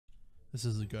This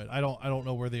isn't good. I don't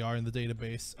know where they are in the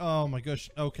database. Oh my gosh.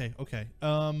 Okay.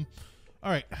 All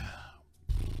right.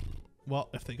 Well,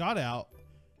 if they got out,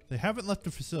 they haven't left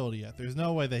the facility yet. There's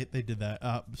no way they did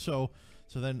that. So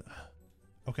then,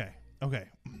 okay.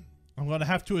 I'm gonna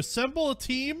have to assemble a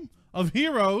team of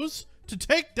heroes to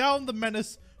take down the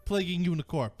menace plaguing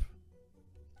Unicorp.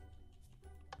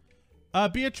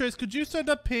 Beatrice, could you send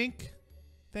up Pink?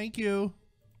 Thank you.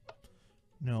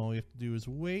 No, all we have to do is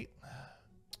wait.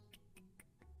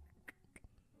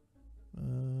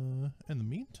 In the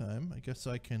meantime, I guess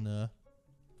I can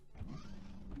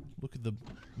look at the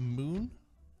moon,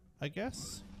 I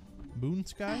guess. Moon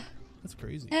sky? That's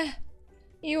crazy.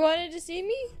 You wanted to see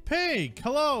me? Pig,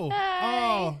 hello. Hi.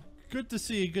 Oh, good to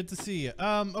see you.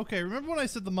 Okay, remember when I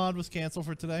said the mod was canceled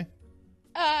for today?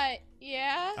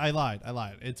 Yeah. I lied.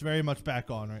 It's very much back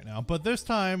on right now, but this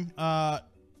time,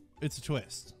 it's a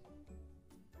twist.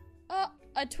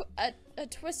 A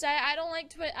twist. I don't like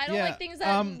twist. I don't like things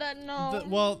that no.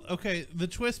 Well, okay. The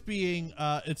twist being,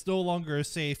 it's no longer a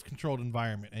safe, controlled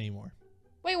environment anymore.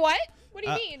 Wait, what? What do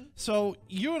you mean? So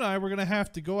you and I, we're gonna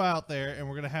have to go out there, and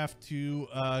we're gonna have to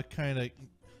kind of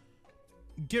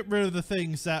get rid of the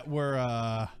things that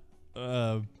were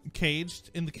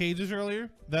caged in the cages earlier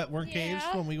that weren't caged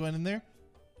when we went in there.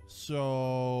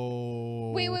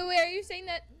 So wait. Are you saying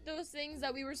that those things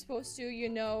that we were supposed to, you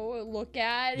know, look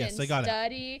at and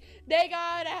study, they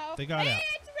got out? They got out.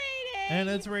 It's raining. And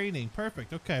it's raining.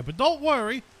 Perfect. Okay, but don't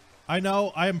worry. I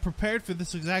know I am prepared for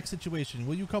this exact situation.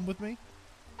 Will you come with me?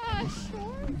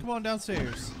 Sure. Come on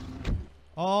downstairs.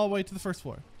 All the way to the first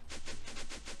floor.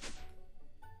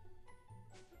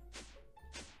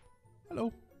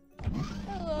 Hello.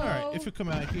 Hello. All right. If you come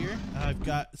out here, I've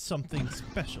got something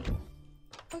special.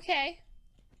 Okay.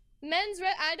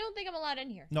 I don't think I'm allowed in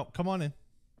here. No, come on in.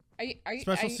 Are you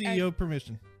Special CEO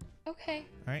permission. Okay.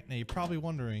 All right. Now you're probably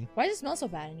wondering. Why does it smell so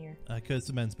bad in here? Because it's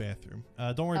the men's bathroom.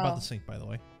 Don't worry about the sink, by the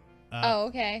way.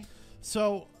 Okay.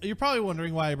 So you're probably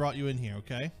wondering why I brought you in here,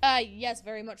 okay? Yes,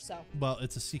 very much so. Well,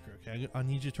 it's a secret, okay? I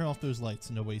need you to turn off those lights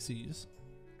so nobody sees.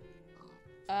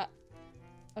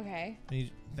 Okay.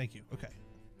 Thank you. Okay.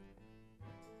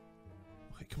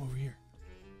 Okay, come over here.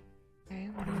 Okay,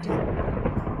 what do you do?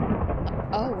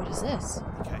 Oh, what is this?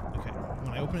 Okay.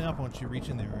 When I open it up, I want you to reach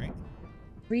in there, all right?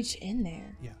 Reach in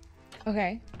there? Yeah.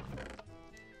 Okay.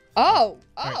 Oh!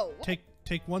 All right,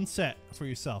 take one set for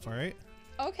yourself, all right?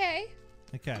 Okay.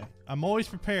 Okay. I'm always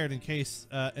prepared in case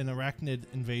an arachnid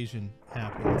invasion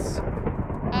happens.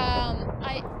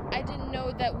 I didn't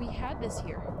know that we had this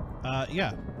here.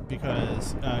 Yeah,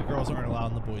 because girls aren't allowed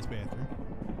in the boys' bathroom.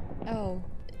 Oh.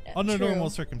 Under true. normal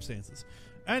circumstances.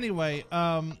 Anyway,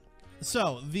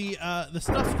 so the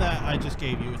stuff that I just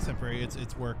gave you, it's temporary.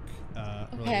 It's work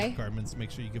related garments.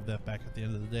 Make sure you give that back at the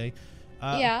end of the day.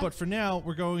 Yeah. But for now,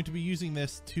 we're going to be using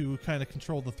this to kind of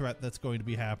control the threat that's going to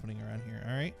be happening around here.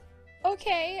 All right.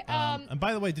 Okay. And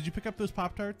by the way, did you pick up those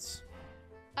Pop-Tarts?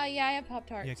 Yeah, I have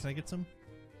Pop-Tarts. Yeah, can I get some?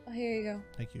 Oh, here you go.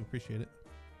 Thank you. Appreciate it.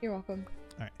 You're welcome.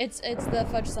 All right. It's the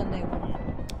fudge sundae one.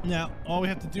 Now, all we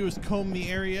have to do is comb the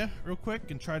area real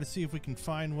quick and try to see if we can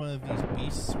find one of these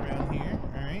beasts around here.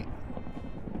 All right.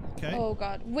 Okay. Oh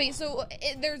God. Wait. So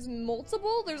there's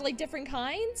multiple? There's like different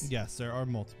kinds? Yes, there are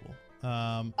multiple.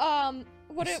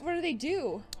 What do they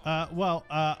do? Well,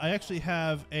 I actually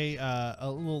have a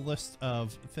little list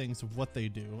of things of what they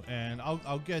do, and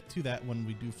I'll get to that when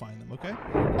we do find them. Okay.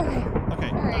 Okay.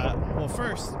 Okay. Right. Well,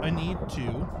 first I need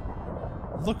to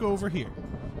look over here.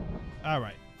 All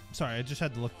right. Sorry, I just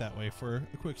had to look that way for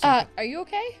a quick second. Are you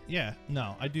okay? Yeah.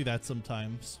 No, I do that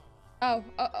sometimes. Oh.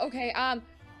 Okay.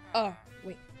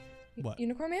 Wait. What?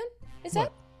 Unicorn Man? Is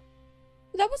what?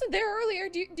 that wasn't there earlier?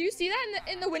 Do you see that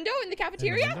in the window in the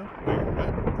cafeteria?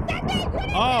 Where? That thing. What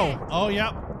is that? Oh,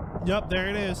 yep. There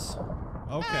it is.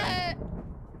 Okay.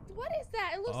 What is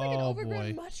that? It looks like an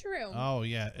overgrown mushroom. Oh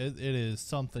yeah, it is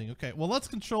something. Okay. Well, let's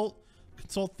consult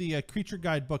the creature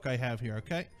guide book I have here.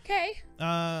 Okay. Okay.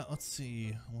 Let's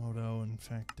see. Wodo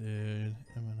infected.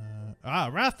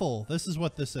 Raffle. This is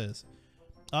what this is.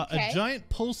 A giant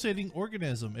pulsating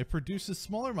organism. It produces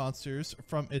smaller monsters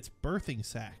from its birthing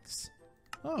sacs.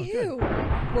 Oh, ew. good.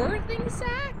 Birthing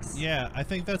sacs? Yeah, I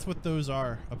think that's what those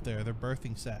are up there. They're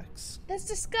birthing sacs. That's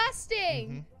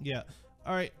disgusting. Yeah.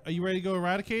 All right. Are you ready to go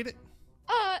eradicate it?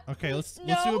 Okay. Let's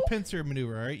do a pincer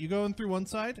maneuver. All right. You go in through one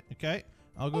side. Okay.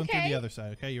 I'll go in through the other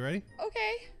side. Okay. You ready?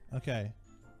 Okay. Okay.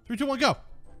 3, 2, 1, go.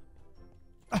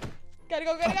 Gotta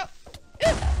go.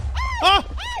 Oh!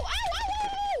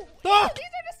 Oh, these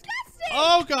are disgusting.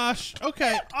 Oh gosh.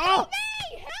 Okay. Help me!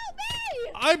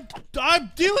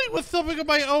 I'm dealing with something of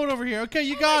my own over here. Okay,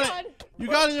 you got it. You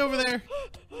got it over there.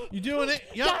 You doing it?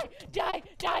 Yep. Die.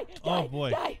 Oh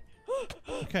boy. Die.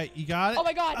 Okay, you got it. Oh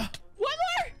my god. One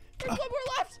more. There's one more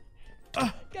left.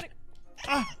 Got it.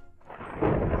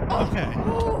 Okay.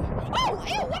 Oh,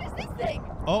 ew, what is this thing?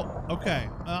 Oh, okay.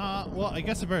 Well, I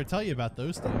guess I better tell you about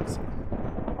those things.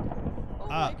 Oh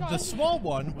my god. The small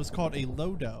one was called a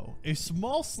Lodo, a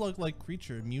small slug-like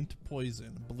creature immune to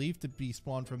poison, believed to be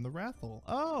spawned from the Rathel.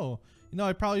 Oh, you know,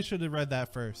 I probably should have read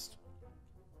that first.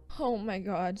 Oh my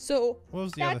god. So what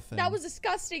was the other thing? That was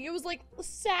disgusting. It was like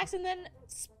sacks and then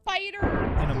spider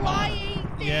flying.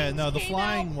 Yeah, no, the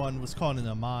flying one was called an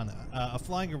Amana. A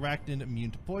flying arachnid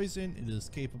immune to poison. It is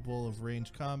capable of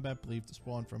ranged combat, believed to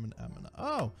spawn from an Amana.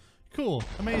 Oh, cool.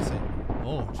 Amazing.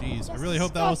 Oh, jeez. I really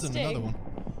hope that wasn't another one.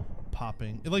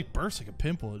 Popping. It like bursts like a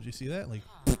pimple. Did you see that? Like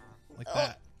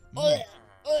that. What?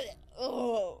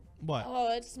 Oh,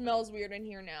 it smells weird in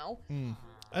here now.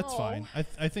 That's fine.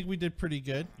 I think we did pretty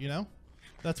good, you know?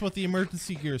 That's what the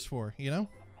emergency gear is for, you know?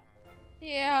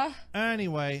 Yeah.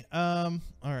 Anyway, all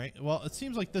right. Well, it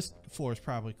seems like this floor is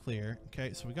probably clear.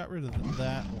 Okay, so we got rid of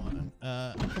that one.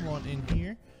 Come on in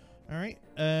here. All right,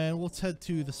 and let's head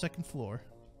to the second floor.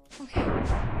 Okay.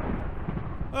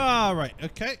 All right.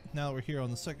 Okay. Now that we're here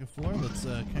on the second floor, let's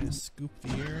kind of scoop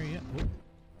the area.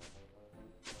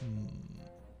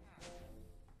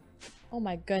 Oh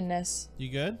my goodness. You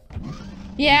good?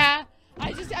 Yeah.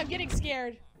 I'm getting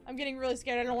scared. I'm getting really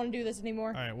scared. I don't want to do this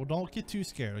anymore. All right. Well, don't get too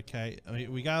scared, okay? I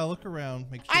mean, we gotta look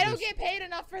around. Make sure I don't get paid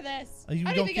enough for this. I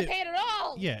don't even get paid at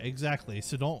all. Yeah, exactly.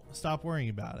 So don't stop worrying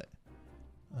about it.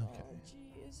 Okay. Oh,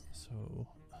 jeez. So,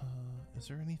 is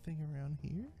there anything around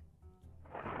here?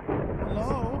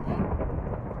 Hello?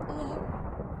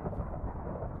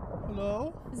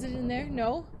 Hello? Is it in there?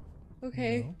 No?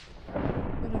 Okay. No.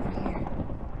 What over here?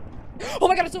 Oh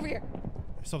my god, it's over here!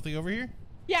 There's something over here?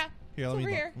 Yeah. Here, let me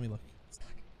look. Let me look.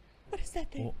 What is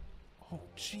that thing? Oh,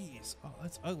 jeez. Oh,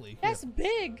 that's ugly. That's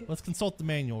big. Let's consult the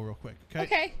manual real quick, okay?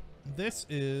 Okay. This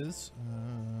is,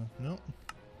 nope.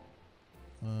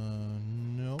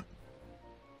 Nope.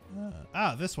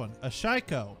 This one. A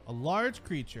Shaiko, a large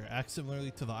creature, acts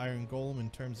similarly to the Iron Golem in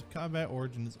terms of combat.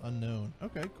 Origin is unknown.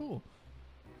 Okay, cool.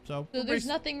 So there's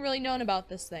nothing really known about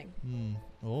this thing.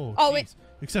 Oh, oh it,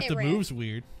 except it moves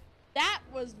weird. That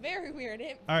was very weird.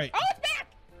 All right. Oh, it's back!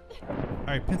 All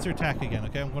right, pincer attack again,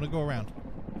 okay? I'm going to go around.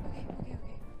 Okay.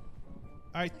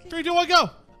 All right, 3, 2, 1, go!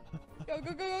 Go! I'm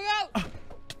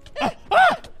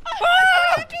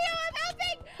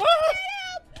helping!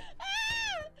 Help!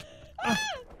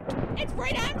 It's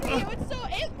right after you.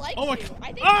 It likes you.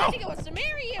 I think it wants to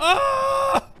marry you.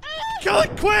 Kill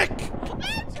it quick!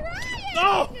 I'm trying!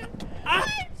 No! I'm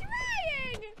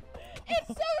trying! It's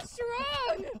so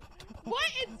strong! What?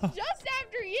 It's just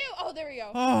after you! Oh, there we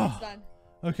go. It's done.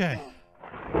 Okay.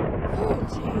 Oh,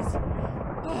 jeez.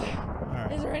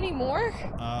 Alright. Is there any more?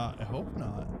 I hope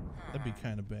not. That'd be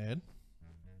kind of bad.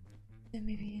 Then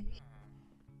maybe.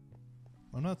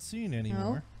 I'm not seeing any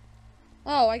more.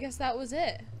 Oh, I guess that was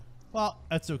it. Well,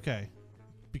 that's okay.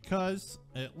 Because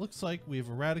it looks like we've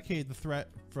eradicated the threat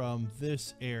from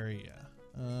this area.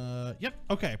 Yep.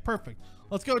 Okay, perfect.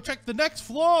 Let's go check the next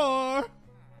floor.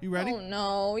 You ready? Oh,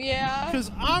 no. Yeah. Because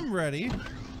I'm ready.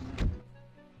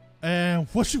 And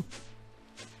whooshu.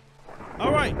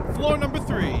 All right, floor number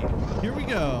 3. Here we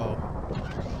go.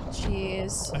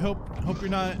 Jeez. I hope you're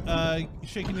not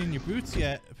shaking in your boots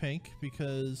yet, Pink,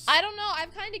 because I don't know.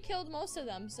 I've kind of killed most of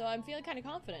them, so I'm feeling kind of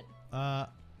confident.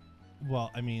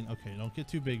 Well, I mean, okay, don't get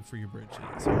too big for your britches.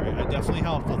 All right, I definitely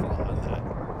helped with a lot of that.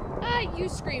 You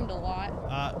screamed a lot.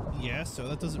 Yeah, so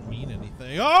that doesn't mean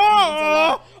anything.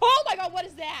 Oh! Oh my god, what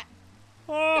is that?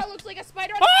 That looks like a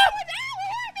spider. Oh, it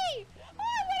hurt me! Oh,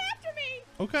 it went after me!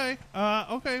 Okay,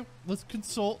 okay, let's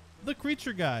consult the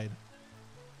creature guide.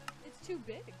 It's too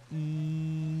big.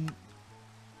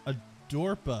 A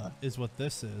Dorpa is what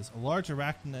this is. A large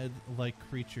arachnid-like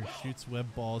creature shoots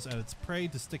web balls at its prey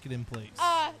to stick it in place.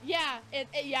 Yeah, it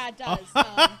does.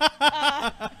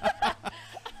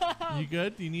 You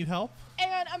good? Do you need help?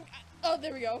 And oh,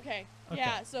 there we go. Okay.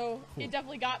 Yeah, so cool. It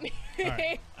definitely got me. All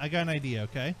right. I got an idea,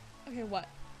 okay? Okay, what?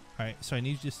 All right, so I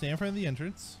need you to stand in front of the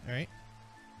entrance, all right?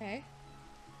 Okay.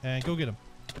 And go get him.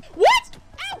 What?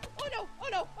 Ow! Oh no! Oh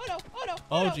no! Oh no! Oh no!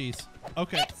 Oh jeez.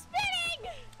 Okay. It's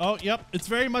spitting! Oh, yep. It's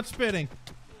very much spitting.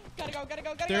 Gotta go.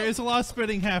 There is a lot of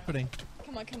spitting happening.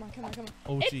 Come on.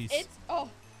 Oh jeez. Oh.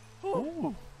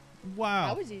 Ooh. Wow.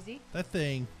 That was easy. That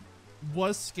thing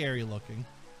was scary looking.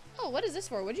 Oh, what is this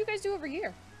for? What did you guys do over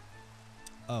here?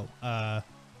 Oh,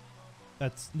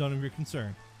 that's none of your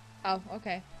concern. Oh,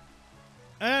 okay.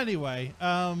 Anyway,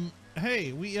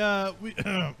 hey,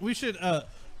 we should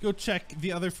go check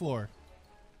the other floor.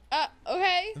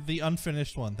 Okay. The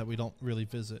unfinished one that we don't really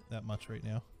visit that much right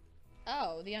now.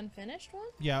 Oh, the unfinished one?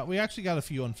 Yeah, we actually got a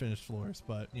few unfinished floors,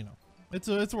 but you know, it's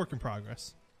a work in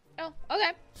progress. Oh,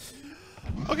 okay.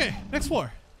 Okay, next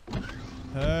floor.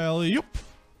 Yup.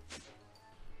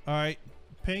 All right,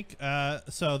 Pink.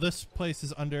 So this place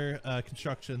is under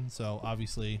construction, so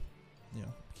obviously, you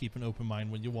know, keep an open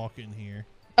mind when you walk in here.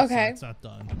 Okay. It's not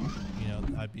done. You know,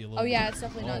 I'd be a little. Oh yeah, it's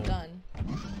definitely not done.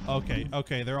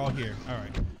 Okay, they're all here. All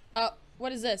right. Oh,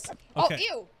 what is this? Okay.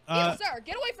 Oh, ew, sir,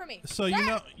 get away from me. So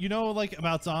sir! you know, like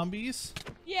about zombies.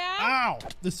 Yeah. Ow!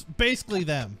 This basically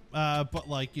them, but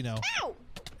like you know, Ow!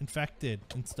 infected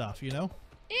and stuff. You know.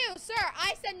 Ew, sir,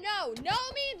 I said no. No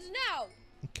means no.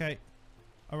 Okay.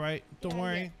 All right. Don't Get out of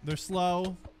worry. here. They're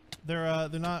slow. They're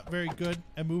not very good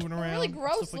at moving around. They're really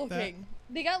gross stuff like that. looking.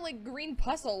 They got like green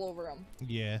pus all over them.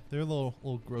 Yeah, they're a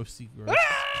little grossy gross.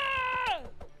 Ah!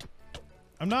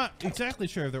 I'm not exactly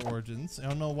sure of their origins. I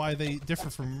don't know why they differ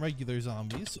from regular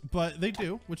zombies, but they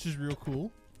do, which is real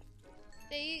cool.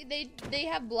 They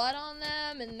have blood on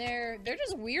them, and they're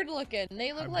just weird looking.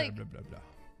 They look like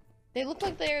they look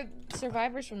like they're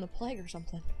survivors from the plague or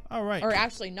something. All right. Or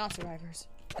actually not survivors.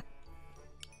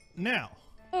 Now,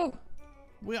 Oh,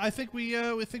 I think we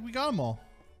got them all.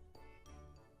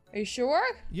 are you sure?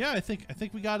 Yeah, I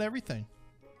think we got everything.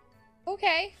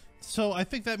 Okay. So I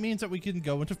think that means that we can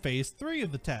go into phase 3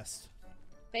 of the test.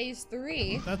 Phase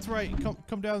 3. That's right.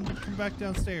 Come back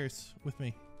downstairs with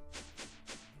me.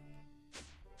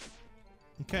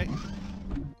 Okay.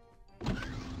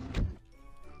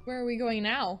 Where are we going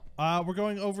now? We're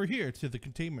going over here to the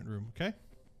containment room. Okay.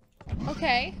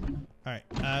 Okay. All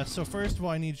right. So first of all,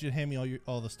 I need you to hand me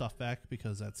all the stuff back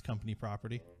because that's company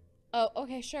property. Oh,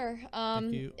 okay, sure.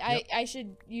 Thank you.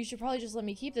 You should probably just let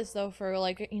me keep this though for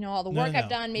like, you know, all the work I've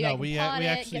done. Maybe I can pawn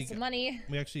it, get some money.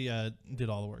 We actually did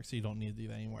all the work, so you don't need to do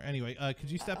that anymore. Anyway,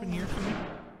 could you step in here for me?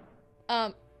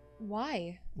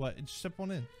 Why? What? Just step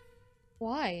on in.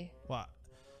 Why? What?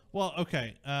 Well,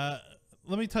 okay.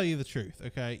 Let me tell you the truth.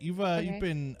 Okay, you've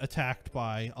been attacked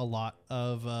by a lot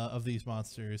of these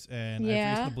monsters, and I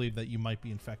have reason to believe that you might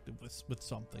be infected with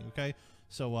something. Okay,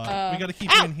 so we got to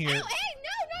keep you in here. Ow, hey,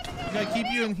 no, We got to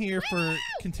keep you in here for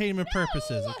containment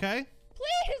purposes. Okay.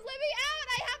 Please let me out.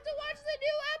 I have to watch the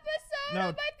new episode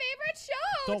of my favorite show.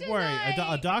 Don't worry.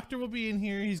 A doctor will be in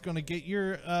here. He's going to get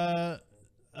your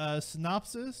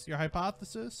synopsis, your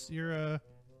hypothesis, your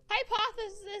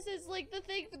hypothesis is like the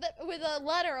thing with a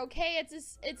letter, okay?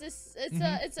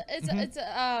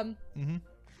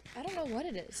 I don't know what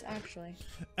it is actually.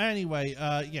 Anyway,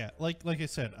 yeah, like I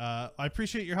said, I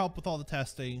appreciate your help with all the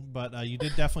testing, but you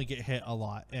did definitely get hit a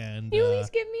lot. And can you at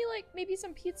least give me like maybe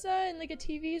some pizza and like a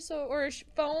TV or a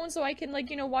phone so I can like,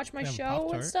 you know, watch my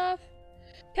show and stuff?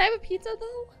 Can I have a pizza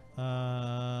though?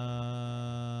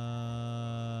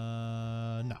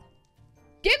 No.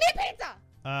 Give me a pizza.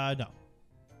 No.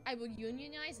 I will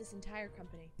unionize this entire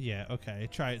company. Yeah, okay.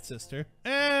 Try it, sister.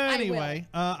 Anyway,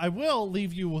 I will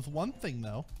leave you with one thing,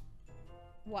 though.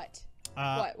 What?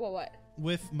 What?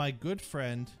 With my good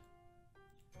friend,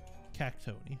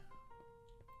 Cactoni.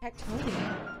 Cactoni?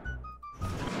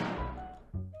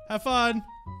 Have fun!